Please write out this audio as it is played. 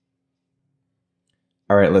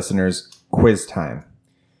All right, listeners, quiz time.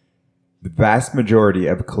 The vast majority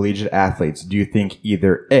of collegiate athletes, do you think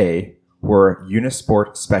either A, were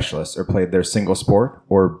unisport specialists or played their single sport,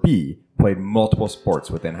 or B, played multiple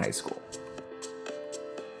sports within high school?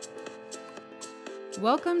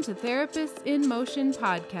 Welcome to Therapists in Motion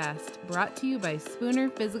podcast, brought to you by Spooner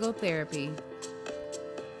Physical Therapy.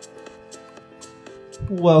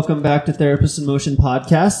 Welcome back to Therapists in Motion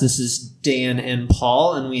podcast. This is Dan and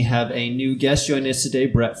Paul, and we have a new guest joining us today,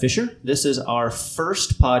 Brett Fisher. This is our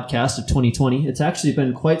first podcast of 2020. It's actually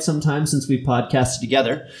been quite some time since we podcasted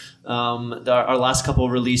together. Our last couple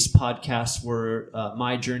of released podcasts were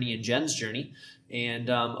my journey and Jen's journey, and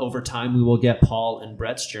over time we will get Paul and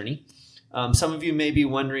Brett's journey. Some of you may be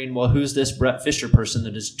wondering, well, who's this Brett Fisher person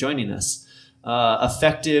that is joining us?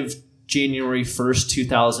 Effective January 1st,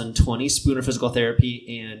 2020, Spooner Physical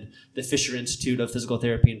Therapy and the Fisher Institute of Physical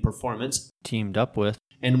Therapy and Performance teamed up with.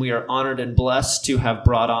 And we are honored and blessed to have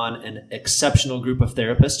brought on an exceptional group of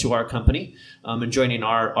therapists to our company and joining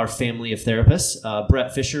our family of therapists.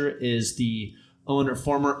 Brett Fisher is the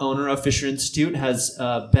former owner of Fisher Institute, has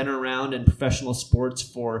been around in professional sports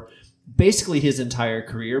for basically his entire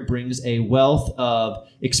career, brings a wealth of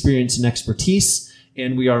experience and expertise,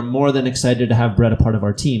 and we are more than excited to have Brett a part of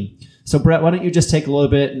our team. So Brett, why don't you just take a little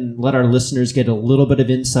bit and let our listeners get a little bit of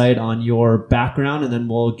insight on your background, and then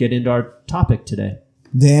we'll get into our topic today.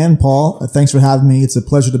 Dan, Paul, thanks for having me. It's a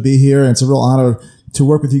pleasure to be here, and it's a real honor to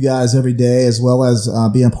work with you guys every day, as well as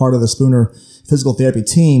being part of the Spooner Physical Therapy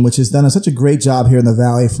team, which has done such a great job here in the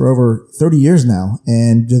Valley for over 30 years now,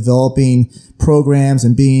 and developing programs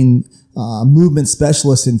and being movement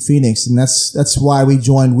specialists in Phoenix. And that's why we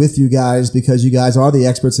joined with you guys, because you guys are the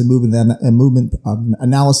experts in movement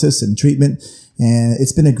analysis and treatment. And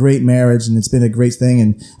it's been a great marriage, and it's been a great thing.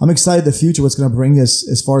 And I'm excited the future, what's going to bring us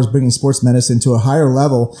as far as bringing sports medicine to a higher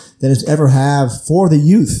level than it's ever have for the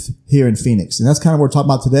youth here in Phoenix. And that's kind of what we're talking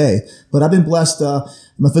about today. But I've been blessed.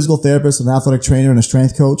 I'm a physical therapist, an athletic trainer, and a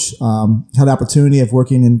strength coach. Had the opportunity of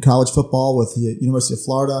working in college football with the University of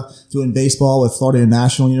Florida, doing baseball with Florida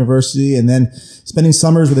International University, and then spending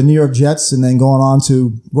summers with the New York Jets, and then going on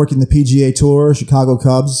to working the PGA Tour, Chicago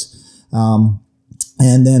Cubs,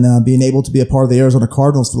 and then being able to be a part of the Arizona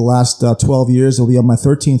Cardinals for the last 12 years. It'll be on my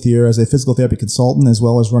 13th year as a physical therapy consultant, as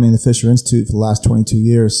well as running the Fisher Institute for the last 22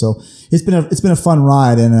 years. So it's been a fun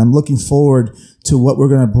ride, and I'm looking forward to what we're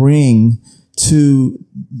going to bring to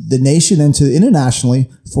the nation and to internationally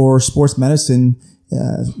for sports medicine,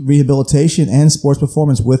 rehabilitation, and sports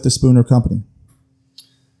performance with the Spooner Company.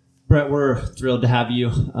 Brett, we're thrilled to have you.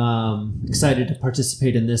 Excited to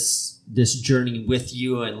participate in this journey with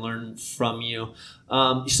you and learn from you.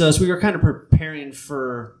 So as we were kind of preparing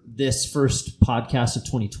for this first podcast of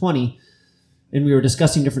 2020, and we were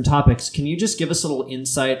discussing different topics, can you just give us a little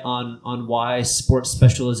insight on why sports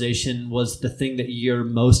specialization was the thing that you're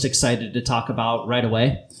most excited to talk about right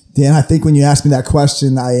away? Dan, I think when you asked me that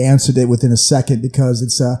question, I answered it within a second, because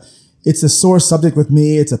it's a sore subject with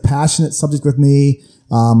me. It's a passionate subject with me.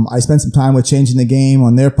 I spent some time with Changing the Game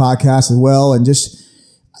on their podcast as well, and just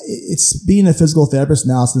it's being a physical therapist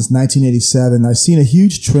now since 1987. I've seen a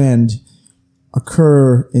huge trend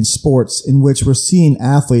occur in sports in which we're seeing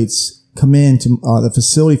athletes come into the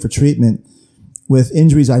facility for treatment with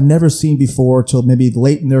injuries I'd never seen before till maybe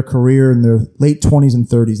late in their career, in their late 20s and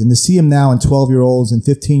 30s. And to see them now in 12-year-olds and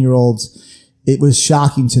 15-year-olds, it was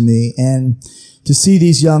shocking to me. And to see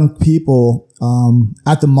these young people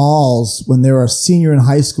at the malls when they're a senior in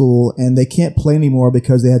high school and they can't play anymore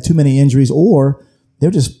because they had too many injuries, or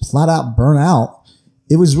they're just flat out burnt out,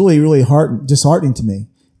 it was really, really disheartening to me.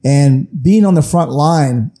 And being on the front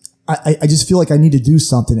line, I just feel like I need to do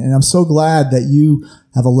something. And I'm so glad that you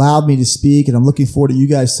have allowed me to speak, and I'm looking forward to you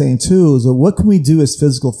guys saying too, is what can we do as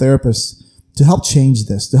physical therapists to help change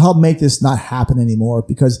this, to help make this not happen anymore?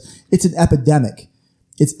 Because it's an epidemic.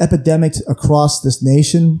 It's epidemic across this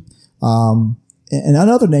nation, and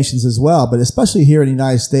other nations as well, but especially here in the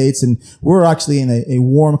United States. And we're actually in a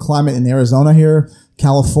warm climate in Arizona here,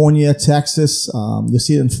 California, Texas. You'll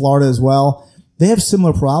see it in Florida as well. They have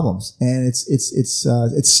similar problems, and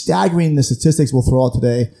it's staggering, the statistics we'll throw out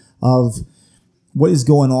today of what is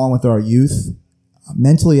going on with our youth,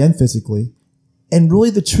 mentally and physically, and really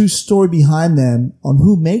the true story behind them on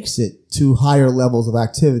who makes it to higher levels of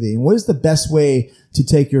activity, and what is the best way to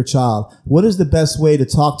take your child. What is the best way to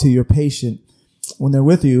talk to your patient when they're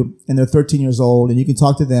with you and they're 13 years old, and you can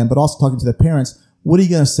talk to them, but also talking to the parents. What are you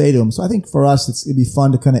going to say to them? So I think for us, it'd be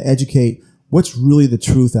fun to kind of educate what's really the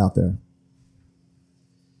truth out there.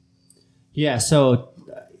 Yeah, so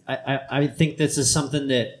I think this is something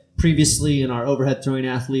that previously in our overhead throwing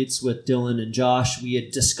athletes with Dylan and Josh, we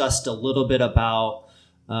had discussed a little bit about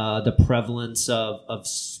the prevalence of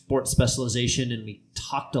sports specialization, and we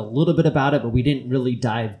talked a little bit about it, but we didn't really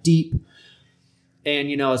dive deep.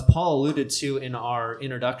 And, as Paul alluded to in our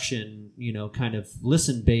introduction, kind of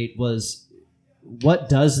listen bait was, what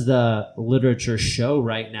does the literature show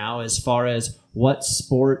right now as far as what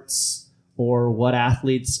sports or what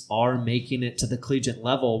athletes are making it to the collegiate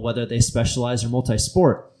level, whether they specialize or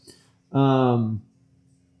multi-sport?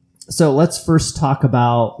 So let's first talk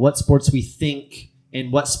about what sports we think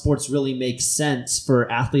and what sports really make sense for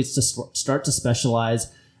athletes to start to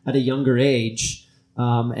specialize at a younger age.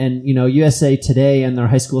 And USA Today and their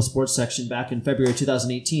high school sports section back in February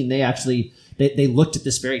 2018, they looked at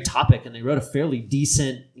this very topic, and they wrote a fairly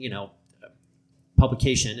decent,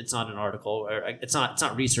 publication. It's not an article, or it's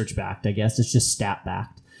not research backed, I guess. It's just stat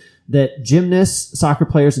backed, that gymnasts, soccer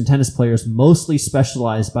players, and tennis players mostly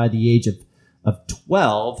specialize by the age of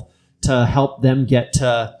 12 to help them get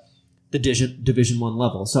to the Division I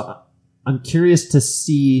level. So I'm curious to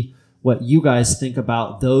see what you guys think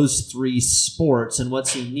about those three sports and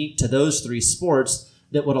what's unique to those three sports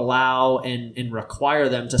that would allow and require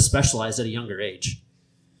them to specialize at a younger age.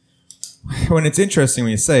 When it's interesting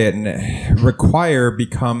when you say it, and require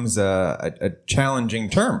becomes a challenging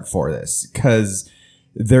term for this, because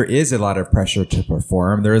there is a lot of pressure to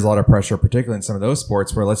perform. There is a lot of pressure, particularly in some of those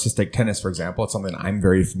sports where, let's just take tennis, for example. It's something I'm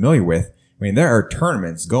very familiar with. I mean, there are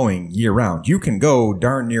tournaments going year round. You can go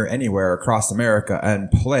darn near anywhere across America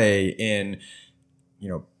and play in,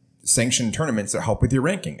 sanctioned tournaments that help with your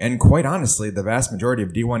ranking. And quite honestly, the vast majority of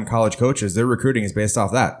D1 college coaches, their recruiting is based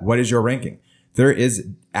off that. What is your ranking? There is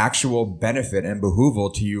actual benefit and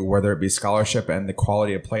behooval to you, whether it be scholarship and the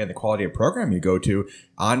quality of play and the quality of program you go to,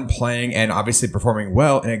 on playing and obviously performing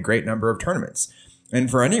well in a great number of tournaments. And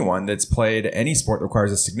for anyone that's played any sport that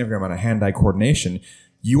requires a significant amount of hand-eye coordination,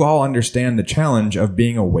 you all understand the challenge of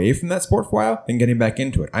being away from that sport for a while and getting back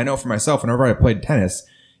into it. I know for myself, whenever I played tennis,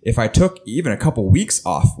 if I took even a couple weeks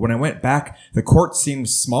off, when I went back, the court seemed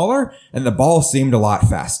smaller and the ball seemed a lot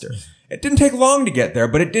faster. It didn't take long to get there,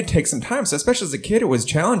 but it did take some time. So especially as a kid, it was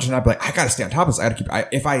challenging. I'd be like, I got to stay on top of this.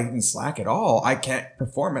 If I even slack at all, I can't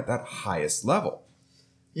perform at that highest level.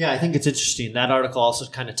 Yeah, I think it's interesting. That article also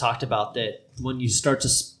kind of talked about that when you start to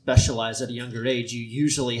specialize at a younger age, you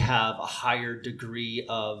usually have a higher degree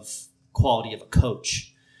of quality of a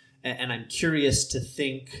coach. And I'm curious to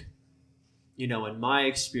think, in my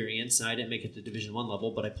experience, and I didn't make it to Division I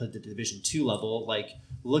level, but I played the Division II level, like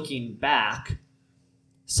looking back,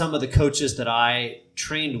 some of the coaches that I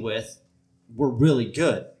trained with were really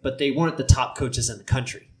good, but they weren't the top coaches in the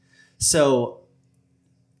country. So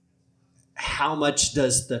how much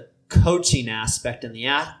does the coaching aspect and the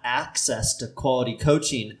access to quality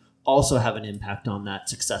coaching also have an impact on that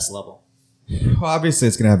success level? Well, obviously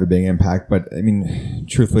it's going to have a big impact, but I mean,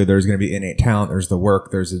 truthfully, there's going to be innate talent. There's the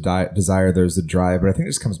work, there's the desire, there's the drive. But I think it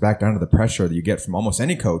just comes back down to the pressure that you get from almost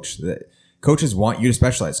any coach. That coaches want you to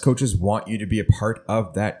specialize. Coaches want you to be a part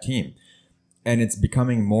of that team. And it's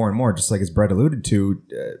becoming more and more, just like as Brett alluded to,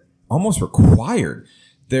 almost required.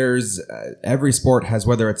 There's every sport has,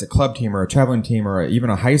 whether it's a club team or a traveling team or even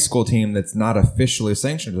a high school team that's not officially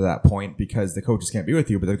sanctioned to that point because the coaches can't be with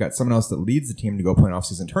you, but they've got someone else that leads the team to go play in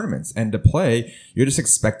off-season tournaments. And to play, you're just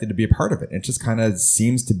expected to be a part of it. It just kind of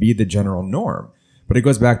seems to be the general norm. But it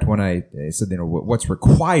goes back to when I said, what's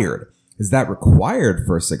required? Is that required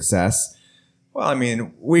for success? Well, I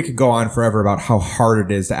mean, we could go on forever about how hard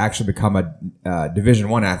it is to actually become a Division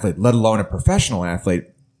I athlete, let alone a professional athlete.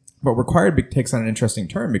 But required takes on an interesting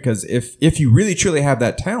term, because if you really truly have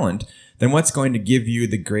that talent, then what's going to give you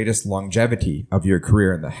the greatest longevity of your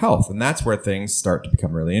career and the health? And that's where things start to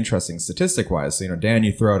become really interesting statistic-wise. So, Dan,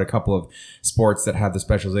 you throw out a couple of sports that have the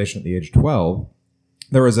specialization at the age of 12.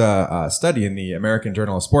 There was a study in the American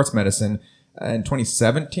Journal of Sports Medicine in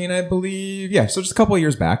 2017, I believe. Yeah, so just a couple of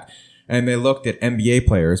years back. And they looked at NBA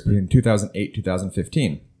players between 2008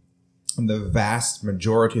 2015. And the vast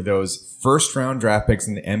majority of those first-round draft picks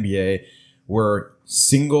in the NBA were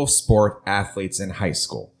single-sport athletes in high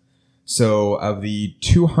school. So of the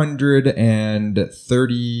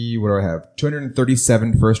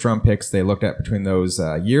 237 first-round picks they looked at between those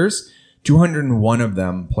years, 201 of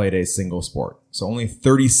them played a single sport. So only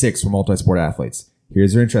 36 were multi-sport athletes.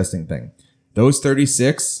 Here's the interesting thing. Those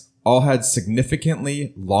 36 all had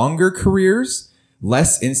significantly longer careers,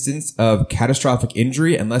 less instance of catastrophic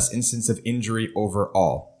injury, and less instance of injury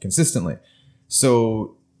overall, consistently.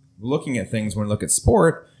 So looking at things when we look at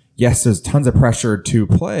sport, yes, there's tons of pressure to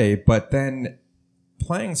play, but then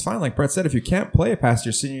playing's fine. Like Brett said, if you can't play past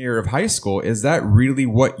your senior year of high school, is that really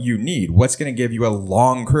what you need? What's going to give you a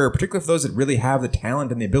long career, particularly for those that really have the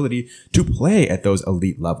talent and the ability to play at those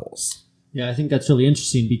elite levels? Yeah, I think that's really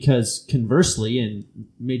interesting because conversely, in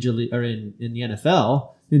Major League or in the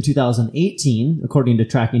NFL in 2018, according to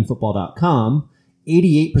TrackingFootball.com,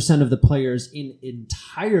 88% of the players in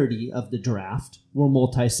entirety of the draft were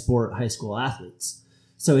multi-sport high school athletes.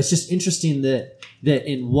 So it's just interesting that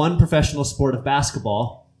in one professional sport of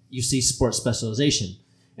basketball, you see sports specialization,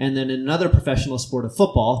 and then in another professional sport of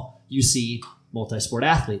football, you see multi-sport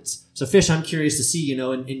athletes. So Fish, I'm curious to see,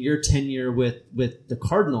 in your tenure with the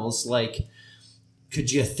Cardinals, like,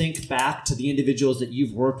 could you think back to the individuals that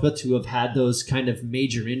you've worked with who have had those kind of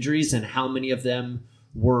major injuries and how many of them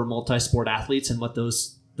were multi-sport athletes and what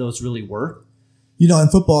those really were? In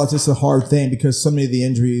football, it's just a hard thing because so many of the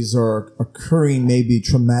injuries are occurring, maybe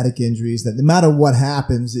traumatic injuries that no matter what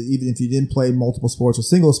happens, even if you didn't play multiple sports or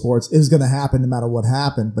single sports, is going to happen no matter what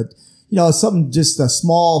happened. But it's something, just a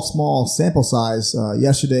small sample size.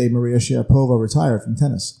 Yesterday, Maria Sharapova retired from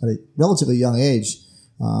tennis at a relatively young age.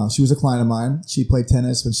 She was a client of mine. She played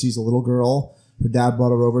tennis when she's a little girl. Her dad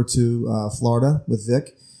brought her over to Florida with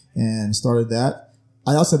Vic and started that.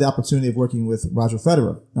 I also had the opportunity of working with Roger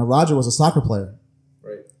Federer. Now, Roger was a soccer player.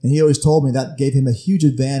 Right. And he always told me that gave him a huge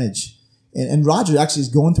advantage. And Roger actually is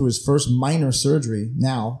going through his first minor surgery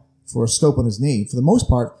now for a scope on his knee. For the most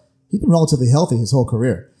part, he's been relatively healthy his whole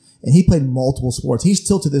career. And he played multiple sports. He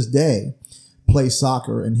still to this day plays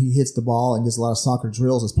soccer, and he hits the ball and does a lot of soccer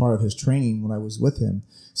drills as part of his training when I was with him.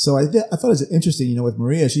 So I thought it was interesting, with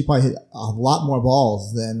Maria, she probably hit a lot more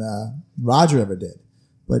balls than Roger ever did.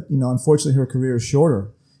 But, unfortunately her career is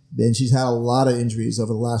shorter, and she's had a lot of injuries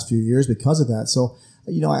over the last few years because of that. So,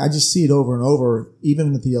 I just see it over and over,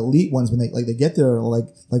 even with the elite ones, when they get there,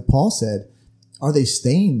 like Paul said, are they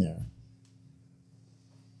staying there?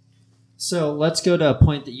 So let's go to a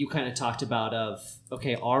point that you kind of talked about of,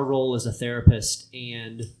 okay, our role as a therapist,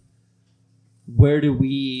 and where do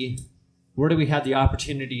we have the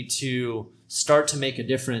opportunity to start to make a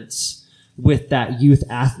difference with that youth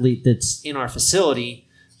athlete that's in our facility,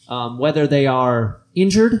 whether they are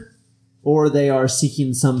injured or they are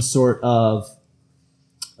seeking some sort of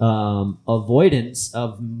avoidance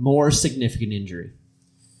of more significant injury?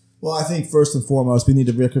 Well, I think first and foremost, we need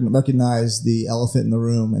to recognize the elephant in the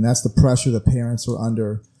room, and that's the pressure the parents are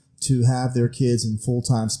under to have their kids in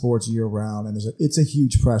full-time sports year-round. And it's a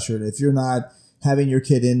huge pressure. And if you're not having your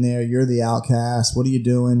kid in there, you're the outcast. What are you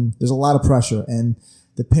doing? There's a lot of pressure, and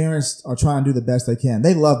the parents are trying to do the best they can.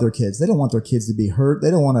 They love their kids. They don't want their kids to be hurt.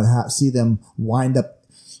 They don't want to see them wind up,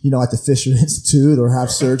 at the Fisher Institute or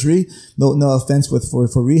have surgery. No offense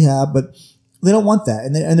for rehab, but they don't want that.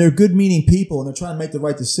 And they're good-meaning people, and they're trying to make the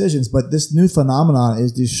right decisions. But this new phenomenon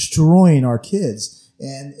is destroying our kids.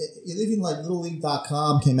 And even like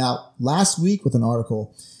LittleLeague.com came out last week with an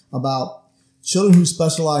article about children who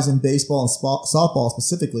specialize in baseball and softball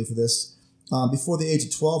specifically for this, before the age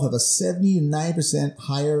of 12, have a 70 to 90%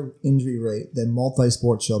 higher injury rate than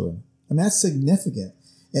multi-sport children. I mean, that's significant.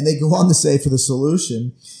 And they go on to say, for the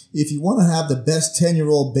solution, if you want to have the best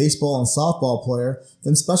 10-year-old baseball and softball player,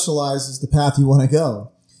 then specialize is the path you want to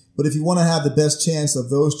go. But if you want to have the best chance of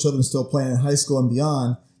those children still playing in high school and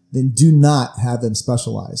beyond, then do not have them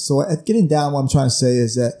specialize. So at getting down, what I'm trying to say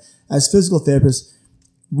is that as physical therapists,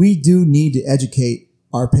 we do need to educate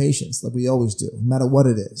our patients like we always do, no matter what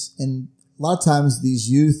it is. And a lot of times these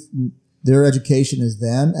youth, their education is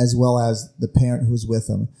them as well as the parent who's with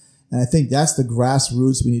them. And I think that's the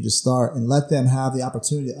grassroots we need to start, and let them have the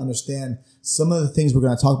opportunity to understand some of the things we're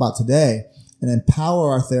going to talk about today and empower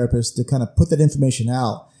our therapists to kind of put that information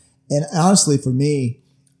out. And honestly, for me,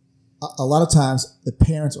 a lot of times the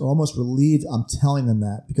parents are almost relieved I'm telling them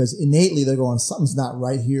that, because innately they're going, something's not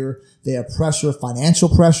right here. They have pressure, financial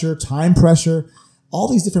pressure, time pressure, all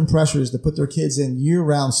these different pressures to put their kids in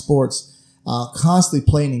year-round sports, constantly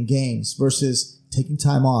playing in games versus taking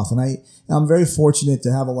time off. And I'm very fortunate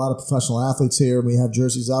to have a lot of professional athletes here. We have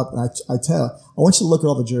jerseys up, and I tell, I want you to look at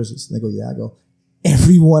all the jerseys. And they go, yeah. I go,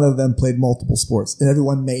 every one of them played multiple sports, and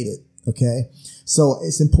everyone made it. Okay. So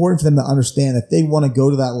it's important for them to understand that if they want to go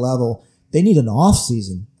to that level, they need an off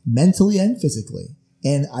season, mentally and physically.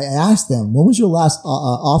 And I asked them, when was your last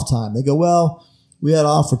off time? They go, well, we had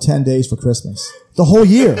off for 10 days for Christmas. The whole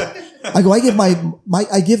year. I go, I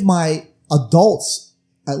give my adults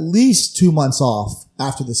at least 2 months off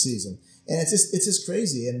after the season. And it's just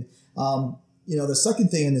crazy. And, the second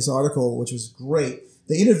thing in this article, which was great,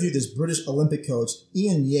 they interviewed this British Olympic coach,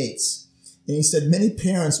 Ian Yates. And he said, many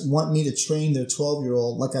parents want me to train their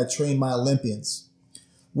 12-year-old like I train my Olympians.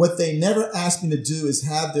 What they never ask me to do is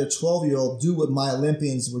have their 12-year-old do what my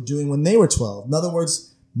Olympians were doing when they were 12. In other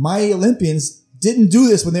words, my Olympians didn't do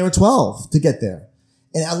this when they were 12 to get there.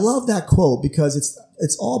 And I love that quote because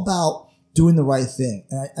it's all about doing the right thing.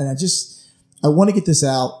 And I just, I want to get this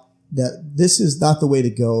out that this is not the way to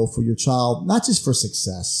go for your child, not just for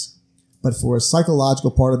success, but for a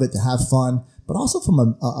psychological part of it to have fun, but also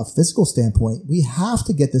from a physical standpoint. We have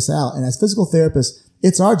to get this out. And as physical therapists,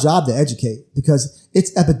 it's our job to educate because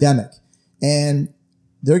it's epidemic. And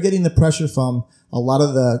they're getting the pressure from a lot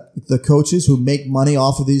of the coaches who make money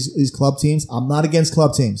off of these club teams. I'm not against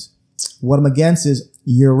club teams. What I'm against is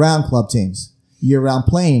year-round club teams, year-round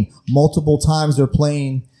playing. Multiple times they're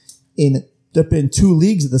playing they've been 2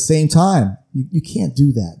 leagues at the same time. You can't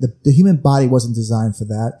do that. The human body wasn't designed for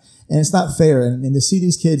that. And it's not fair. And to see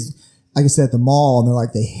these kids, like I said, at the mall, and they're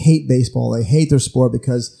like, they hate baseball. They hate their sport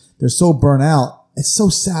because they're so burnt out. It's so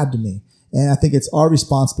sad to me. And I think it's our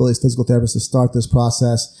responsibility as physical therapists to start this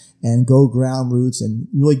process and go ground roots and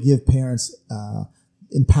really give parents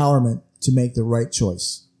empowerment to make the right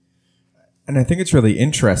choice. And I think it's really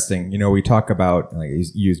interesting. We talk about, like you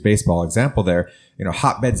use baseball example there,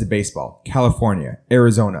 hotbeds of baseball, California,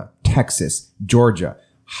 Arizona, Texas, Georgia,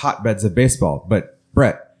 hotbeds of baseball. But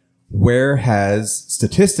Brett, where has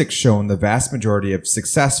statistics shown the vast majority of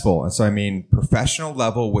successful, and so I mean professional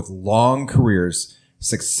level with long careers,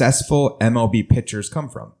 successful MLB pitchers come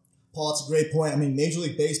from? Paul, it's a great point. I mean, Major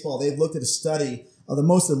League Baseball, they've looked at a study of the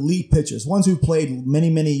most elite pitchers, ones who played many,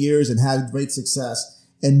 many years and had great success.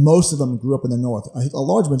 And most of them grew up in the North, a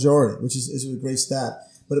large majority, which is a great stat.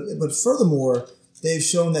 But furthermore, they've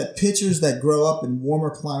shown that pitchers that grow up in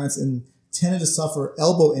warmer climates and tended to suffer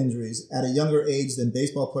elbow injuries at a younger age than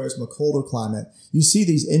baseball players from a colder climate. You see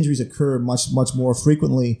these injuries occur much, much more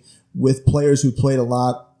frequently with players who played a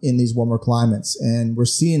lot in these warmer climates. And we're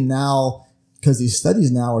seeing now, because these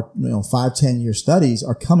studies now are 5-10 year studies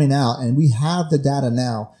are coming out, and we have the data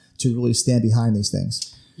now to really stand behind these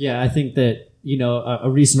things. Yeah, I think that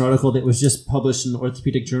a recent article that was just published in the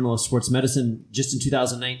Orthopedic Journal of Sports Medicine just in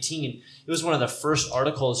 2019, it was one of the first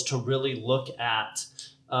articles to really look at,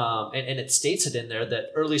 and it states it in there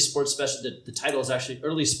that the title is actually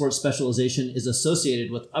Early Sports Specialization is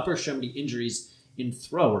associated with upper extremity injuries in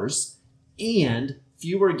throwers and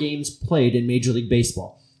fewer games played in Major League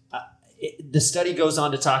Baseball. The study goes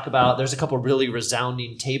on to talk about, there's a couple of really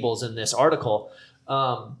resounding tables in this article,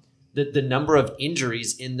 the number of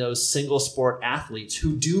injuries in those single sport athletes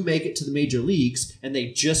who do make it to the major leagues and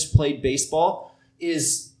they just played baseball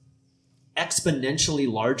is exponentially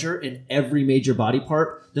larger in every major body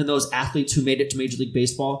part than those athletes who made it to Major League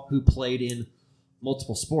Baseball who played in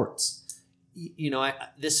multiple sports.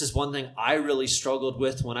 This is one thing I really struggled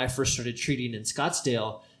with when I first started treating in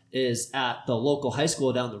Scottsdale is at the local high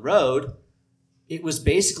school down the road. It was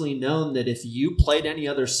basically known that if you played any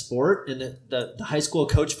other sport and the high school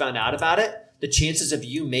coach found out about it, the chances of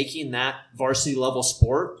you making that varsity level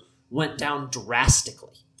sport went down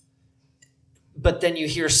drastically. But then you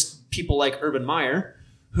hear people like Urban Meyer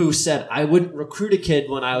who said, I wouldn't recruit a kid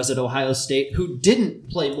when I was at Ohio State who didn't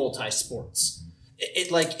play multi-sports.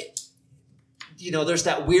 There's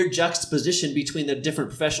that weird juxtaposition between the different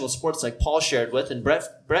professional sports like Paul shared with and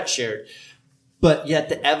Brett shared. But yet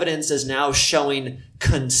the evidence is now showing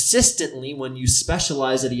consistently when you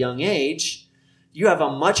specialize at a young age, you have a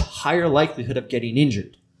much higher likelihood of getting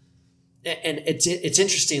injured. And it's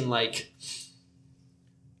interesting,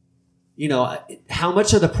 how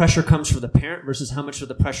much of the pressure comes from the parent versus how much of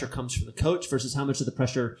the pressure comes from the coach versus how much of the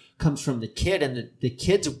pressure comes from the kid and the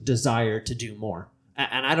kid's desire to do more.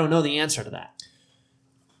 And I don't know the answer to that.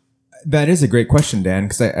 That is a great question, Dan,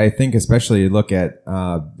 because I think especially look at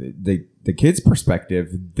the kid's perspective,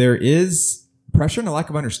 there is pressure and a lack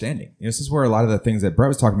of understanding. This is where a lot of the things that Brett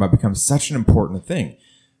was talking about become such an important thing.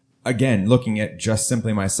 Again, looking at just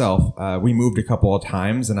simply myself, we moved a couple of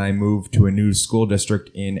times and I moved to a new school district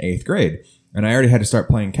in 8th grade. And I already had to start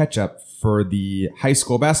playing catch up for the high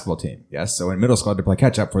school basketball team. Yes. So in middle school, I had to play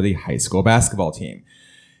catch up for the high school basketball team.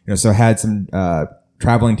 So I had some,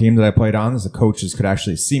 traveling team that I played on, as the coaches could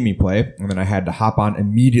actually see me play. And then I had to hop on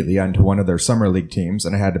immediately onto one of their summer league teams.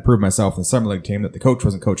 And I had to prove myself in the summer league team that the coach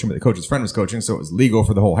wasn't coaching, but the coach's friend was coaching. So it was legal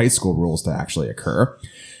for the whole high school rules to actually occur.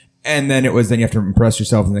 And then you have to impress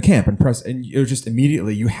yourself in the camp and it was just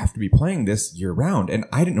immediately, you have to be playing this year round. And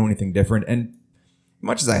I didn't know anything different. And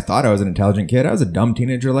much as I thought I was an intelligent kid, I was a dumb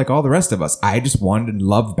teenager like all the rest of us. I just wanted to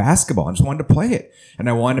love basketball. I just wanted to play it. And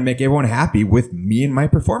I wanted to make everyone happy with me and my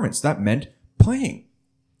performance. That meant playing.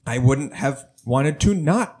 I wouldn't have wanted to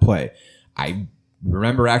not play. I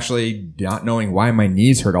remember actually not knowing why my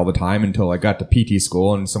knees hurt all the time until I got to PT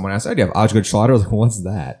school and someone asked, oh, do you have Osgood-Schlatter? I was like, what's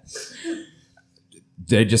that?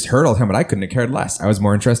 They just hurt all the time, but I couldn't have cared less. I was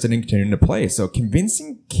more interested in continuing to play. So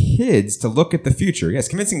convincing kids to look at the future. Yes,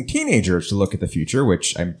 convincing teenagers to look at the future,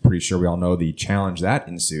 which I'm pretty sure we all know the challenge that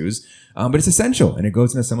ensues. But it's essential, and it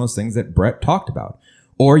goes into some of those things that Brett talked about.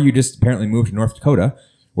 Or you just apparently move to North Dakota,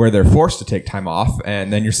 where they're forced to take time off,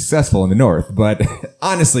 and then you're successful in the North. But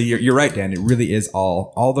honestly, you're right, Dan. It really is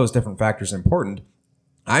all those different factors important.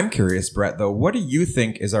 I'm curious, Brett, though, what do you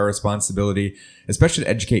think is our responsibility, especially to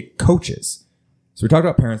educate coaches? So we talked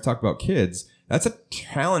about parents, talked about kids. That's a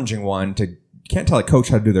challenging one can't tell a coach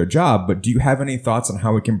how to do their job, but do you have any thoughts on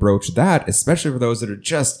how we can broach that, especially for those that are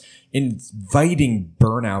just inviting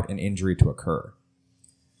burnout and injury to occur?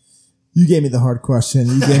 You gave me the hard question.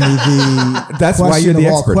 You gave me the that's why you're the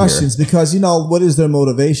expert questions here. Because what is their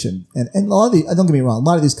motivation? And a lot of don't get me wrong, a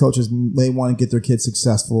lot of these coaches, they want to get their kids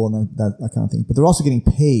successful and that kind of thing, but they're also getting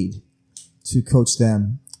paid to coach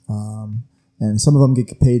them. And some of them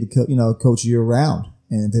get paid to coach year round.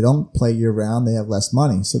 And if they don't play year round, they have less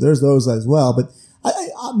money. So there's those as well. But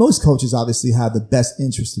most coaches obviously have the best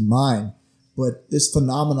interest in mind. But this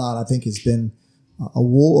phenomenon, I think, has been a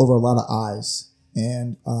wool over a lot of eyes.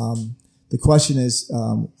 And the question is,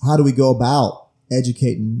 how do we go about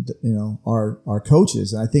educating, our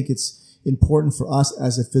coaches? And I think it's important for us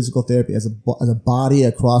as a physical therapy, as a body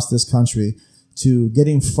across this country, to get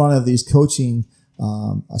in front of these coaching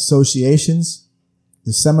associations,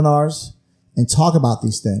 the seminars, and talk about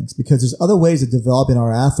these things, because there's other ways of developing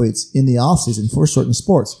our athletes in the off season for certain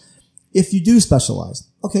sports. If you do specialize,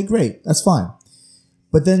 okay, great, that's fine.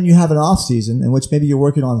 But then you have an off season in which maybe you're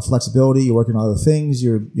working on flexibility, you're working on other things,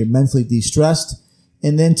 you're mentally de-stressed,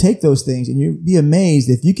 and then take those things and you'd be amazed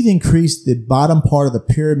if you can increase the bottom part of the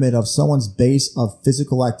pyramid of someone's base of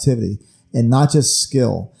physical activity and not just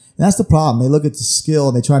skill. And that's the problem. They look at the skill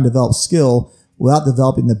and they try and develop skill without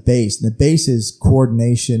developing the base. And the base is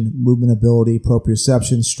coordination, movement ability,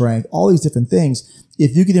 proprioception, strength, all these different things.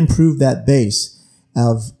 If you could improve that base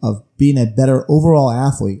of being a better overall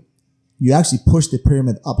athlete, you actually push the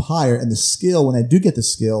pyramid up higher, and the skill, when they do get the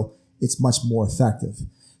skill, it's much more effective.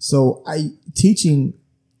 So teaching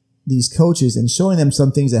these coaches and showing them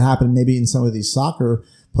some things that happen maybe in some of these soccer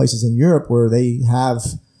places in Europe where they have,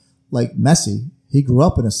 like Messi, he grew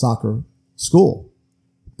up in a soccer school,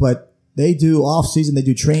 but they do off season, they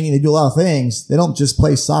do training, they do a lot of things. They don't just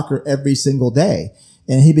play soccer every single day.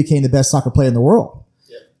 And he became the best soccer player in the world.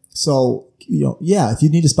 Yeah. So, if you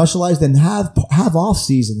need to specialize, then have off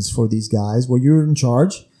seasons for these guys where you're in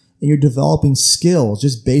charge and you're developing skills.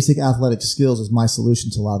 Just basic athletic skills is my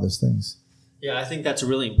solution to a lot of those things. Yeah, I think that's a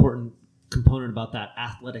really important component about that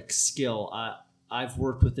athletic skill. I've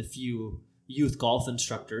worked with a few youth golf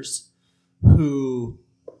instructors who,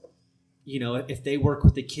 if they work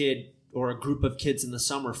with a kid or a group of kids in the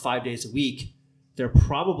summer 5 days a week, they're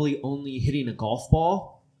probably only hitting a golf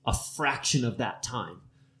ball a fraction of that time.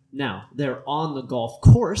 Now, they're on the golf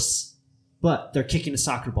course, but they're kicking a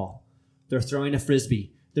soccer ball. They're throwing a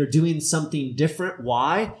frisbee. They're doing something different.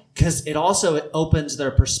 Why? Because it opens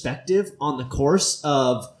their perspective on the course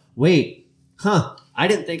of, I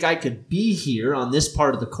didn't think I could be here on this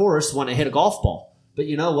part of the course when I hit a golf ball. But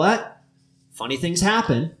you know what? Funny things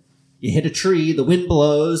happen. You hit a tree, the wind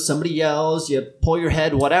blows, somebody yells, you pull your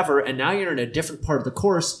head, whatever, and now you're in a different part of the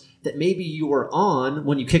course that maybe you were on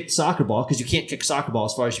when you kicked the soccer ball, because you can't kick a soccer ball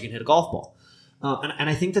as far as you can hit a golf ball. And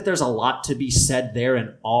I think that there's a lot to be said there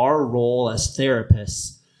in our role as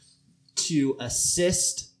therapists to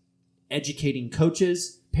assist educating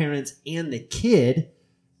coaches, parents, and the kid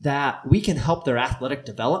that we can help their athletic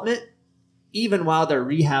development even while they're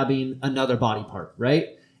rehabbing another body part,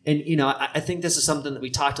 right? And, I think this is something that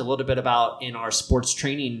we talked a little bit about in our sports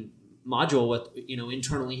training module with,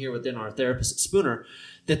 internally here within our therapist at Spooner,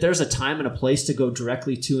 that there's a time and a place to go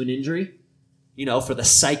directly to an injury, for the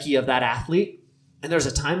psyche of that athlete. And there's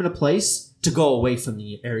a time and a place to go away from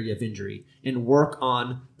the area of injury and work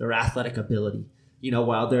on their athletic ability,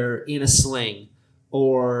 while they're in a sling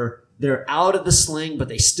or they're out of the sling, but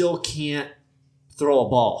they still can't throw a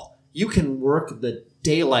ball. You can work the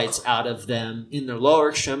daylights out of them in their lower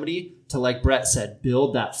extremity to, like Brett said,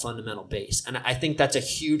 build that fundamental base. And I think that's a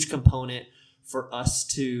huge component for us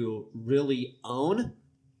to really own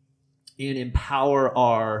and empower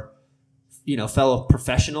our, fellow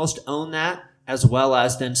professionals to own that, as well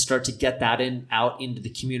as then start to get that out into the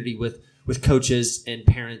community with coaches and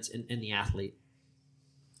parents and the athlete.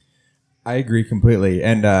 I agree completely.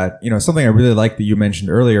 And, something I really liked that you mentioned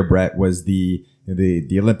earlier, Brett, was the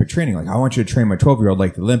Olympic training. Like, I want you to train my 12-year-old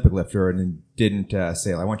like the Olympic lifter, and didn't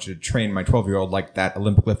say, I want you to train my 12-year-old like that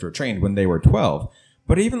Olympic lifter trained when they were 12.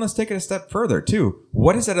 But even let's take it a step further, too.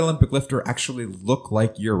 What does that Olympic lifter actually look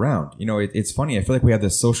like year-round? It's funny. I feel like we have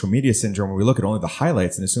this social media syndrome where we look at only the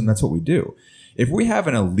highlights and assume that's what we do. If we have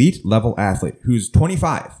an elite-level athlete who's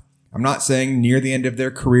 25, I'm not saying near the end of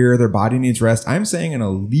their career, their body needs rest. I'm saying an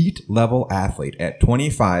elite level athlete at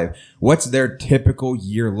 25, what's their typical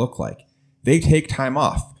year look like? They take time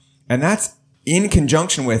off. And that's in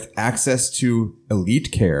conjunction with access to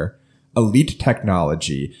elite care, elite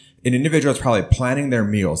technology. An individual is probably planning their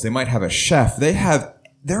meals. They might have a chef. They have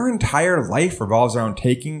their entire life revolves around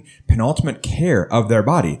taking penultimate care of their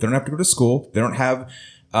body. They don't have to go to school. They don't have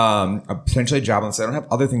potentially a job, they don't have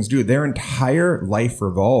other things to do. Their entire life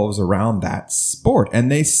revolves around that sport, and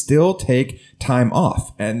they still take time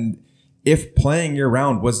off. And if playing year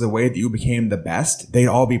round was the way that you became the best, they'd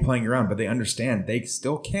all be playing year round, but they understand they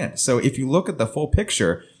still can't. So if you look at the full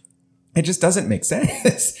picture, it just doesn't make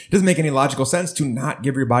sense. It doesn't make any logical sense to not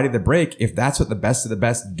give your body the break if that's what the best of the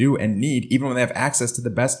best do and need, even when they have access to the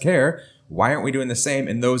best care. Why aren't we doing the same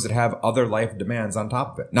in those that have other life demands on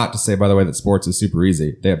top of it? Not to say, by the way, that sports is super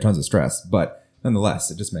easy. They have tons of stress, but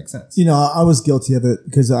nonetheless, it just makes sense. I was guilty of it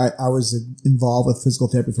because I was involved with physical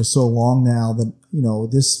therapy for so long now that,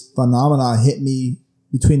 this phenomenon hit me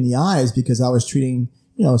between the eyes because I was treating,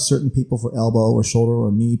 certain people for elbow or shoulder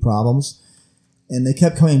or knee problems. And they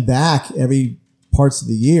kept coming back every parts of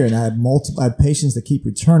the year. And I had patients that keep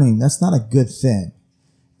returning. That's not a good thing.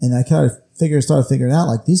 And I kind of started figuring out,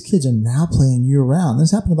 like, these kids are now playing year round.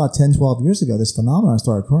 This happened about 10, 12 years ago. This phenomenon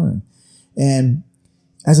started occurring. And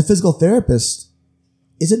as a physical therapist,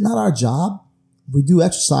 is it not our job? We do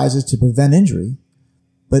exercises to prevent injury,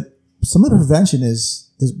 but some of the prevention is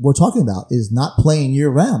we're talking about is not playing year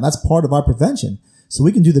round. That's part of our prevention. So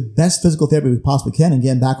we can do the best physical therapy we possibly can and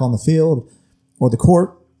get back on the field or the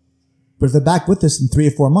court. But if they're back with us in 3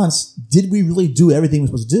 or 4 months, did we really do everything we're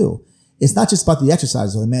supposed to do? It's not just about the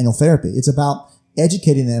exercises or the manual therapy. It's about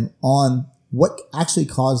educating them on what actually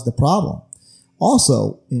caused the problem.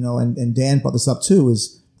 Also, and Dan brought this up too,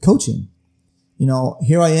 is coaching.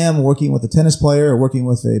 Here I am working with a tennis player or working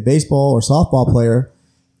with a baseball or softball player,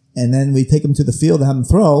 and then we take them to the field and have them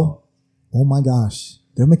throw. Oh my gosh,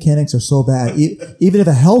 their mechanics are so bad. Even if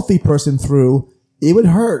a healthy person threw, it would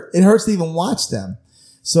hurt. It hurts to even watch them.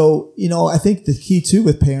 So, I think the key too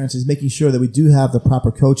with parents is making sure that we do have the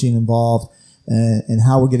proper coaching involved and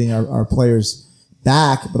how we're getting our players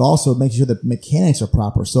back, but also making sure that mechanics are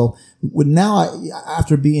proper. So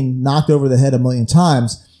after being knocked over the head a million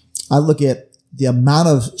times, I look at the amount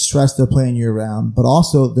of stress they're playing year round, but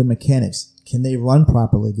also their mechanics. Can they run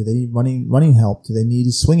properly? Do they need running help? Do they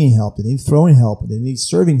need swinging help? Do they need throwing help? Do they need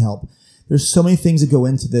serving help? There's so many things that go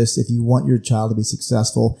into this if you want your child to be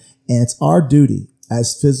successful, and it's our duty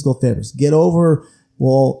as physical therapists. Get over,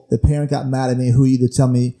 the parent got mad at me, who either tell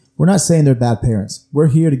me, we're not saying they're bad parents. We're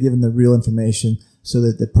here to give them the real information so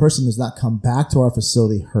that the person does not come back to our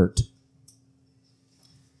facility hurt.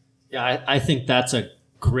 Yeah, I think that's a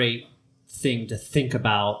great thing to think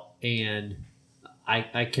about. And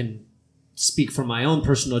I can speak from my own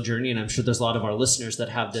personal journey, and I'm sure there's a lot of our listeners that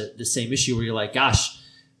have the same issue where you're like, gosh,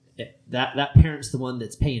 that parent's the one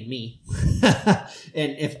that's paying me.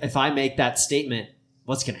 And if I make that statement,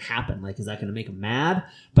 what's going to happen? Like, is that going to make them mad?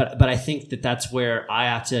 But I think that's where I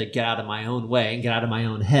have to get out of my own way and get out of my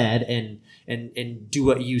own head and do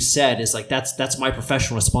what you said is like, that's my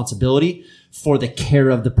professional responsibility for the care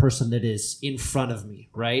of the person that is in front of me,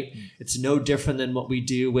 right? Mm-hmm. It's no different than what we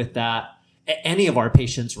do with any of our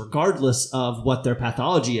patients, regardless of what their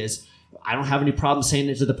pathology is. I don't have any problem saying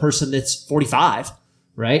it to the person that's 45,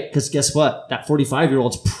 right? Because guess what? That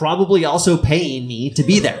 45-year-old's probably also paying me to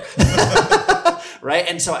be there. Right.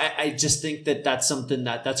 And so I just think that's something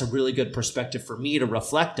that's a really good perspective for me to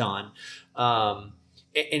reflect on.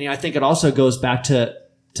 And I think it also goes back to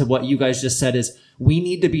what you guys just said is we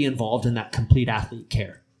need to be involved in that complete athlete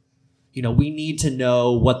care. We need to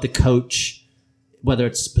know what the coach, whether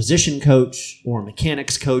it's position coach or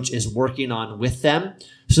mechanics coach, is working on with them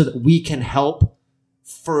so that we can help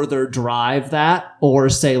further drive that, or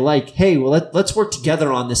say like, hey, well, let's work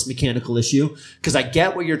together on this mechanical issue because I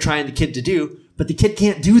get what you're trying the kid to do, but the kid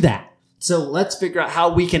can't do that. So let's figure out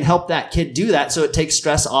how we can help that kid do that so it takes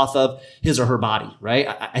stress off of his or her body, right?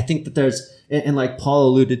 I think that there's, and like Paul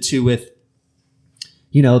alluded to with,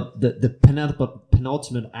 the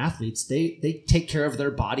penultimate athletes, they take care of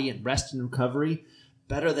their body and rest and recovery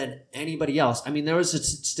better than anybody else. I mean, there was a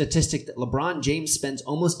statistic that LeBron James spends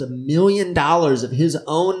almost $1 million of his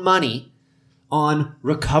own money on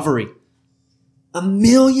recovery. $1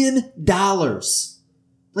 million.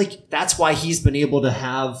 Like, that's why he's been able to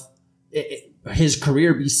have his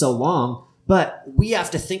career be so long. But we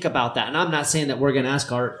have to think about that. And I'm not saying that we're going to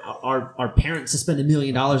ask our parents to spend $1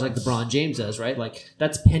 million like LeBron James does, right? Like,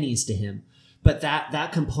 that's pennies to him. But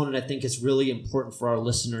that component, I think, is really important for our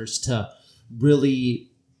listeners to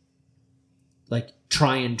really like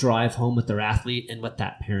try and drive home with their athlete and with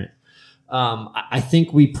that parent. I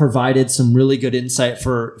think we provided some really good insight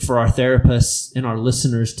for our therapists and our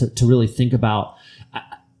listeners to really think about.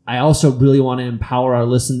 I also really want to empower our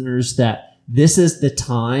listeners that this is the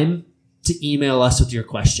time to email us with your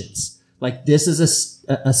questions. Like, this is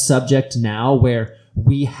a subject now where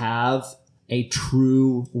we have a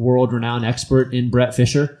true world-renowned expert in Brett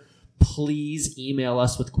Fisher. Please email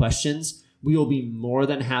us with questions. We will be more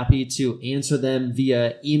than happy to answer them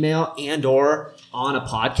via email and or on a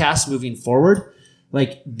podcast moving forward.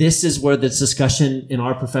 Like, this is where this discussion in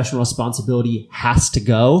our professional responsibility has to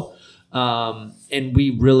go. And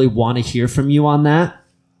we really want to hear from you on that.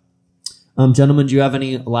 Gentlemen, do you have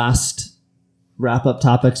any last wrap-up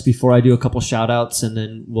topics before I do a couple shout-outs and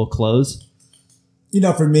then we'll close?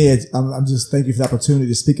 For me, I'm just thank you for the opportunity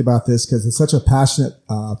to speak about this because it's such a passionate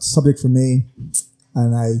subject for me.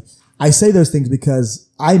 And I say those things because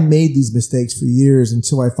I made these mistakes for years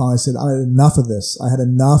until I finally said, I had enough of this. I had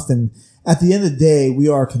enough. And at the end of the day, we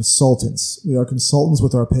are consultants. We are consultants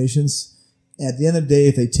with our patients. And at the end of the day,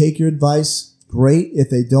 if they take your advice, great. If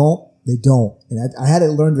they don't, they don't. And I had to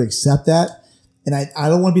learn to accept that. And I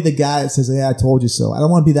don't want to be the guy that says, yeah, I told you so. I don't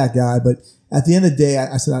want to be that guy. But at the end of the day,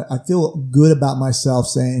 I said, I feel good about myself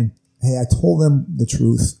saying, hey, I told them the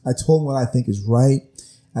truth. I told them what I think is right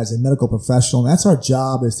as a medical professional. And that's our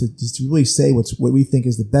job, is to really say what we think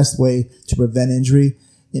is the best way to prevent injury.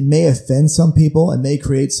 It may offend some people. It may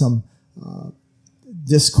create some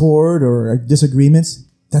discord or disagreements.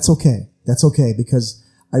 That's okay. That's okay, because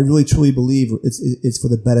I really truly believe it's for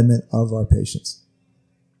the betterment of our patients.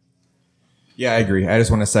 Yeah, I agree. I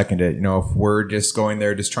just want to second it. If we're just going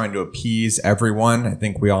there, just trying to appease everyone, I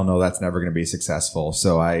think we all know that's never going to be successful.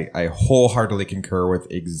 So I wholeheartedly concur with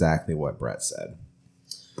exactly what Brett said.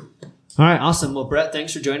 All right, awesome. Well, Brett,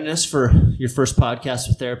 thanks for joining us for your first podcast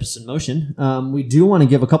with Therapists in Motion. We do want to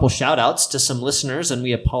give a couple shout outs to some listeners, and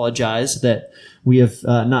we apologize that we have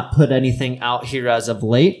not put anything out here as of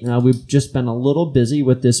late. We've just been a little busy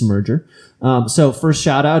with this merger. So first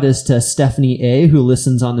shout out is to Stephanie A., who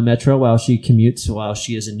listens on the Metro while she commutes while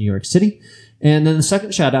she is in New York City. And then the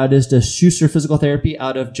second shout out is to Schuster Physical Therapy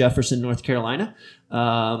out of Jefferson, North Carolina.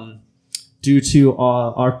 Due to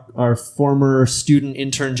our former student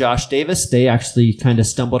intern, Josh Davis, they actually kind of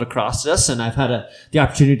stumbled across us, and I've had the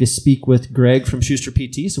opportunity to speak with Greg from Schuster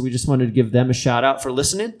PT, so we just wanted to give them a shout out for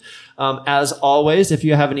listening. As always, if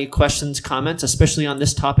you have any questions, comments, especially on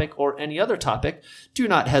this topic or any other topic, do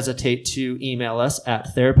not hesitate to email us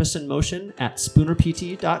at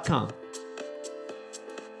therapistinmotion@spoonerpt.com.